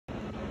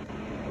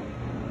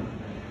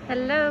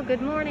Hello,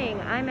 good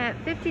morning. I'm at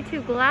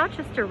 52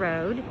 Gloucester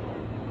Road.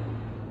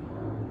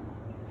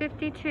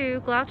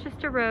 52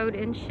 Gloucester Road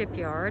in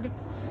Shipyard.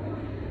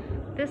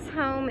 This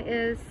home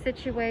is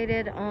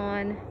situated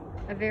on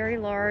a very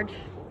large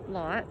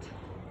lot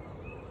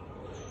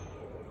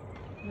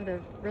with a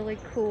really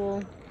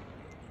cool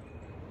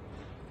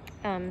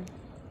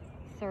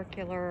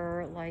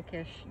circular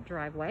like-ish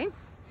driveway.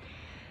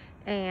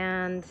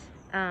 And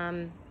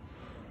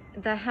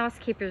the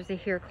housekeepers are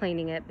here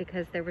cleaning it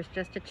because there was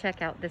just a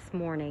checkout this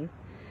morning.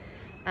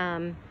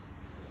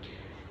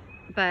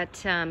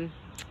 But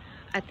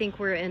I think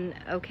we're in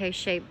okay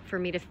shape for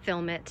me to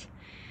film it.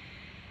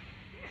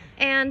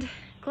 And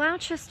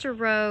Gloucester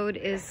Road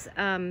is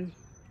the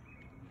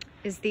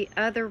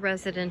other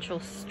residential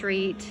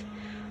street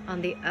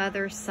on the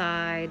other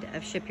side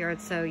of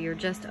Shipyard, so you're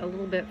just a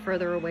little bit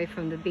further away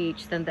from the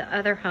beach than the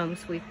other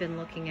homes we've been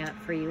looking at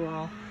for you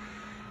all,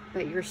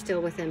 but you're still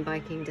within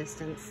biking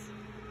distance.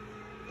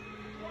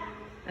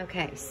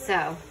 Okay,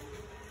 so,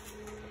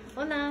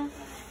 hola.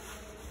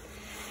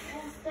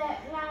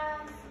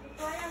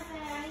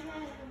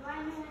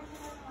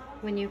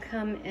 When you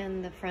come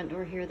in the front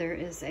door here, there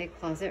is a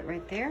closet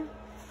right there.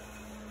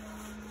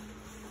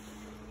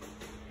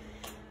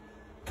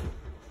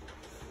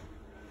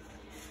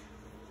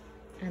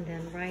 And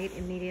then right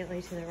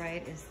immediately to the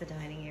right is the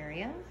dining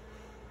area.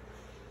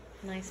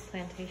 Nice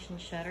plantation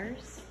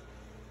shutters.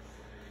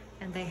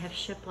 And they have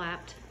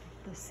shiplapped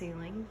the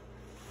ceiling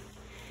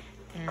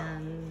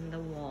and the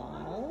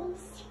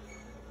walls.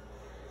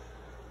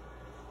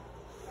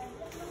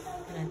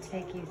 I'm going to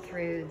take you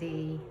through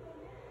the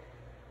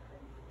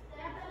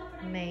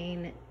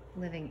main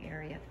living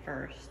area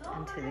first,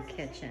 into the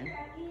kitchen.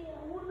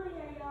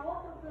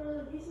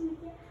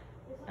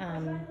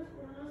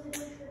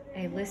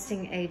 A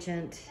listing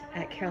agent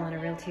at Carolina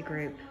Realty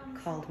Group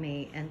called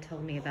me and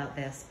told me about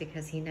this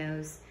because he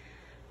knows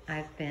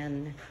I've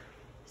been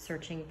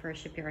searching for a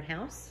shipyard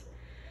house.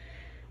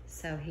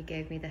 So he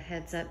gave me the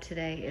heads up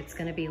today. It's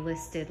going to be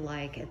listed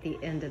like at the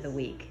end of the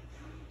week.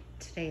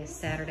 Today is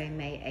Saturday,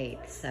 May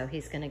 8th, so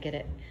he's going to get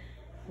it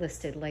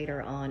listed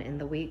later on in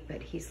the week,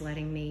 but he's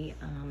letting me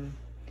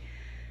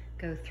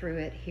go through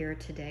it here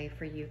today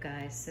for you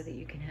guys so that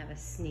you can have a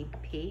sneak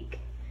peek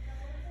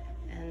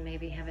and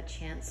maybe have a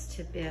chance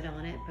to bid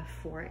on it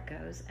before it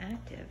goes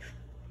active.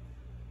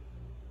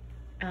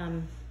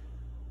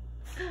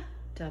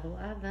 Double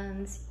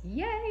ovens,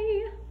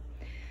 yay!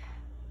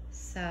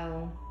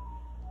 So,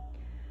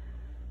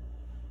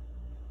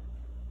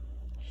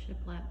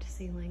 shiplapped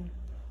ceiling.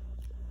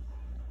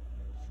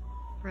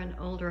 For an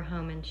older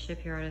home in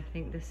Shipyard, I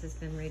think this has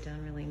been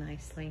redone really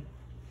nicely.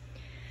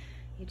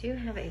 You do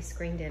have a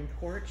screened-in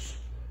porch.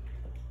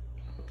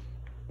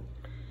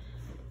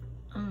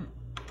 The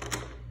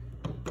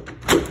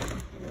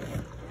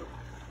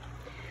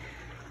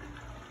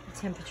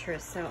temperature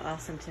is so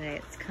awesome today.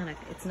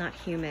 It's not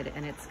humid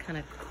and it's kind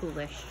of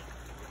coolish,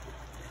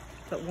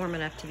 but warm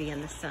enough to be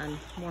in the sun,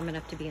 warm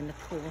enough to be in the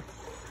pool.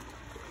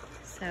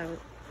 So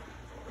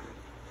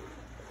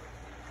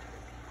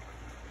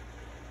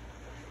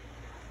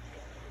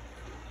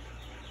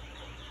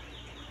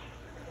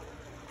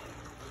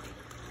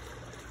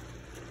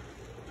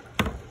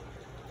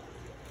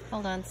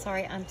hold on,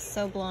 sorry, I'm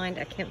so blind.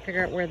 I can't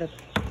figure out where the,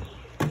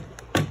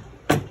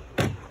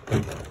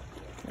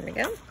 there we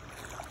go.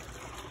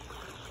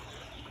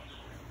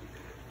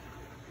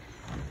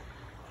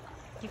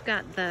 You've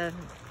got the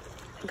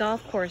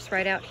golf course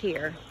right out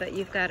here, but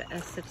you've got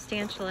a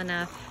substantial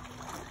enough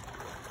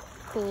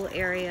pool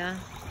area.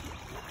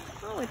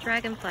 Oh, a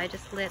dragonfly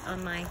just lit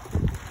on my,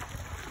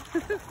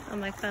 on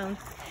my phone.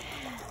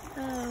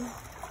 Oh.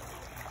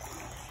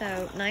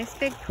 So, nice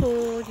big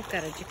pool. You've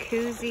got a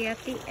jacuzzi at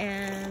the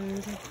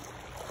end.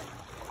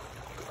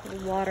 A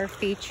water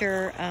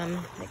feature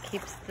that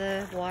keeps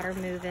the water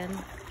moving.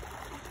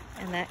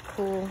 And that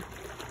cool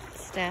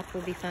staff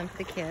will be fun for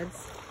the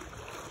kids.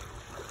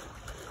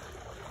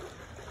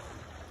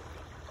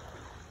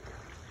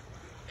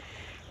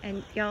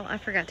 And y'all, I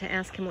forgot to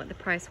ask him what the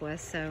price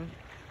was, so,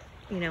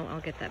 you know,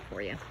 I'll get that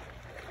for you.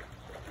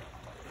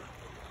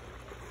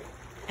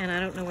 And I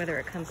don't know whether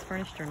it comes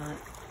furnished or not.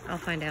 I'll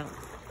find out.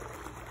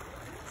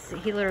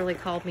 He literally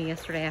called me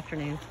yesterday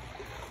afternoon,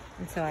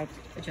 and so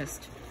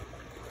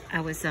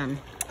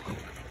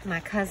my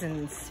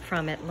cousins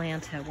from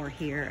Atlanta were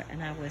here,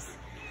 and I was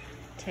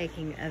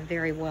taking a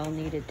very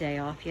well-needed day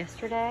off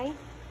yesterday,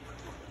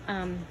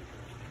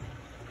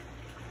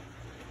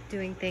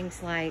 doing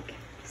things like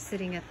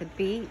sitting at the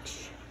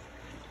beach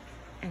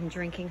and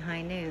drinking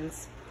high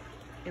noons.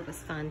 It was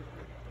fun,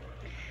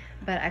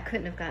 but I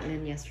couldn't have gotten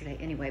in yesterday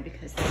anyway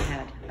because they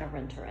had a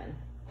renter in.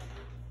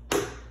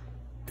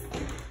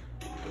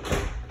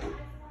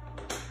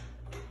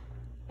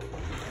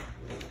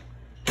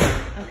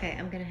 Okay,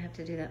 I'm gonna have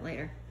to do that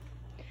later.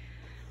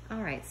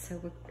 All right,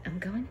 so I'm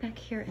going back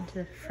here into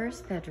the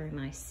first bedroom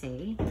I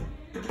see.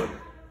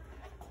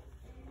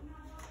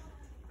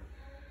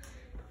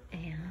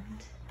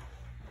 And,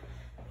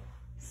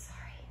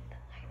 sorry, the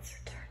lights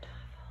are turned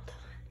off,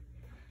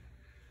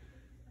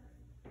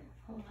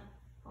 hold on.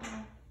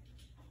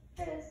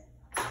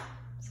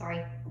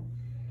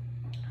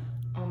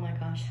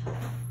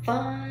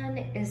 fun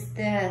is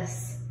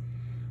this?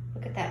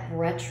 Look at that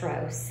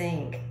retro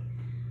sink.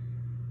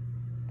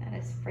 That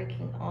is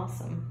freaking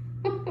awesome.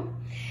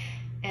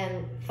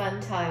 And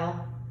fun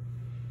tile.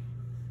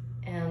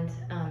 And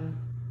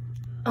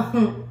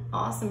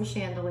awesome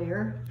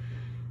chandelier.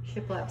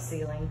 Shiplap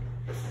ceiling.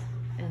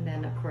 And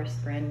then of course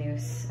brand new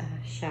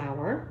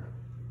shower.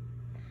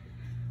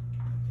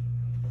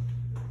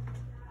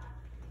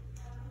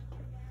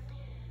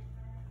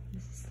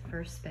 This is the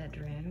first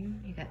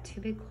bedroom. You got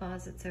 2 big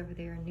closets over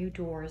there, new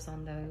doors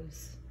on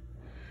those.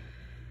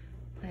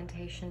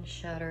 Plantation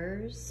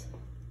shutters.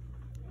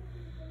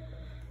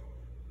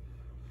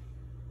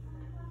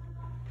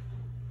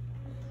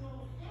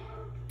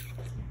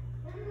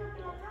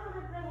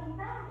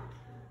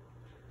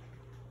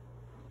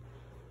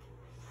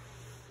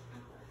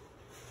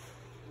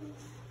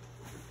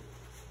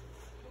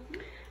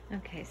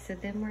 Okay, so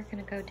then we're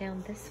gonna go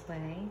down this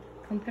way,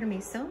 con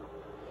permiso,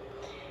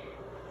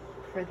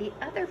 for the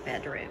other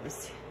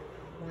bedrooms.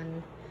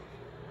 One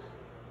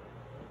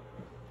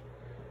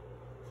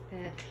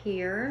bed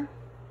here.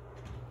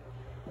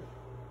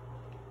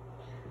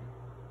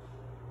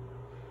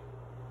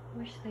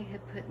 Wish they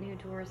had put new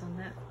doors on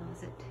that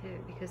closet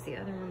too, because the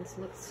other ones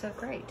look so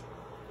great.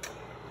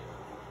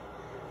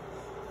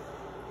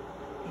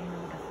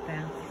 And the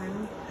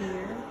bathroom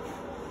here.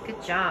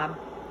 Good job.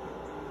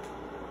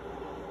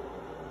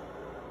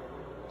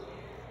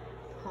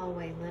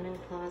 Hallway linen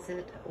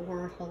closet,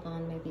 or hold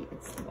on, maybe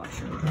it's the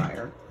washer and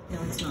dryer. No,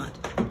 it's not.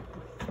 I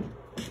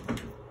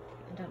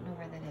don't know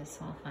where that is,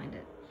 so I'll find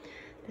it.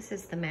 This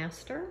is the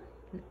master.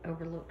 It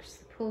overlooks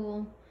the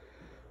pool.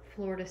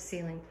 Floor to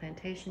ceiling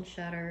plantation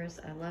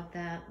shutters. I love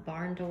that.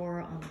 Barn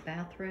door on the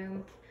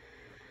bathroom.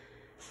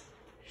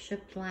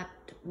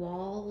 Shiplapped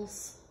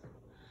walls.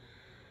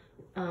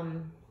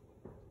 Oh,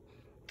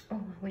 I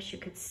wish you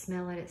could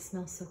smell it. It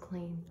smells so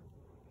clean.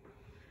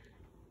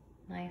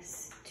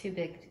 Nice, 2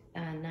 big,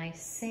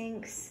 nice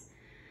sinks.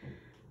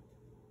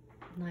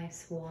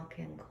 Nice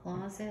walk-in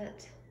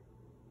closet.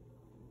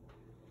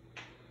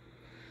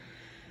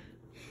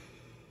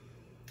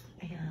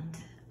 And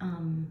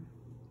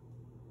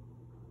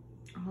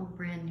all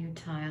brand new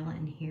tile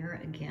in here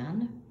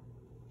again.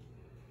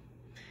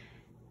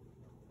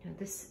 You know,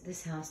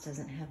 this house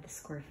doesn't have the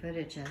square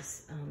footage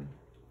as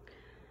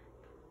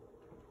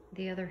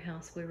the other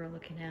house we were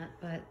looking at,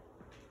 but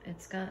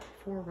it's got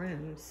 4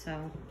 rooms,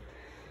 so.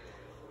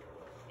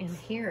 And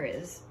here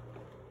is,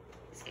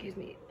 excuse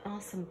me,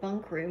 awesome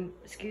bunk room,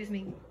 excuse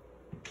me.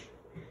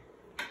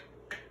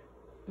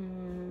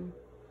 Not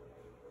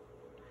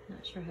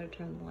sure how to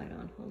turn the light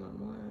on. Hold on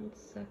 1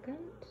 second.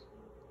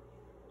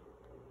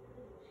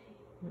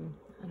 I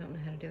don't know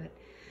how to do it.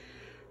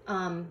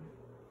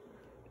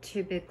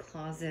 2 big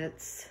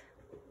closets,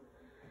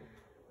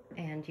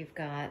 and you've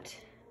got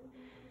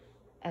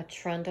a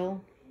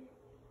trundle,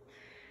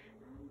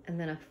 and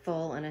then a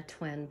full and a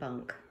twin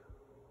bunk.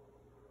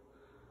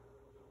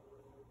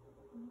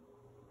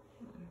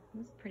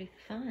 That's pretty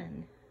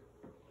fun.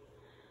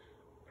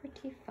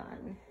 Pretty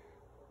fun.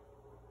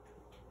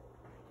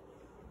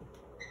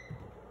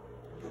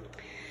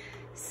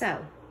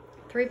 So,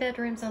 3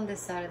 bedrooms on this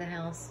side of the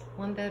house,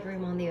 1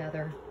 bedroom on the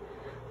other.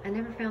 I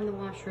never found the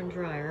washer and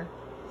dryer.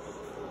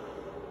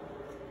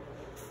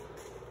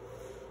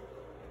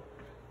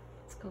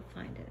 Let's go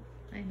find it.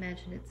 I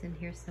imagine it's in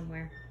here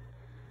somewhere.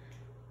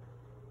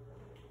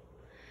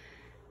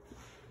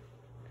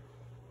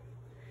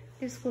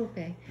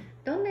 Disculpe,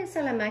 ¿dónde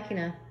está la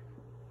máquina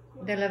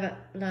de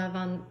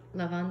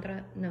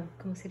lavandra? No,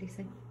 ¿cómo se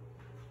dice?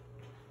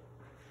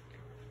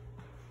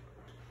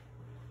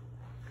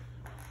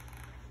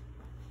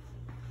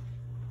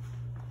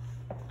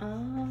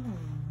 Oh.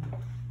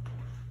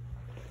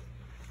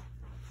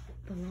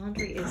 The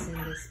laundry is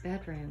in this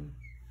bedroom.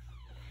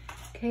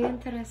 Qué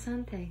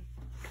interesante.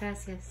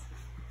 Gracias.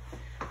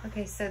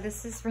 Okay, so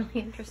this is really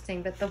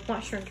interesting, but the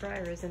washer and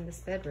dryer is in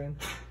this bedroom.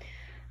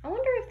 I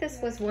wonder if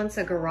this was once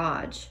a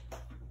garage.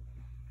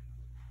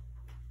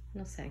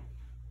 No sé.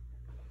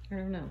 I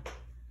don't know.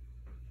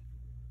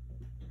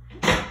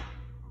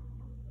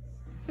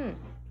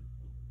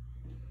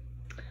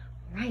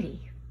 Alrighty.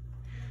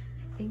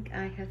 I think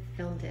I have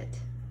filmed it.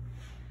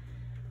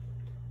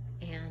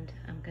 And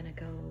I'm gonna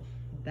go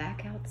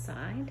back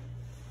outside.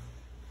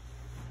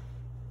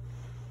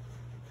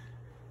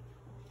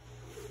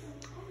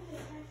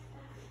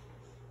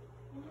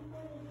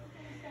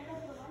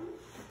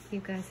 If you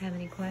guys have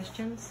any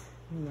questions,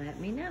 let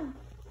me know.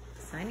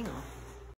 Signing off.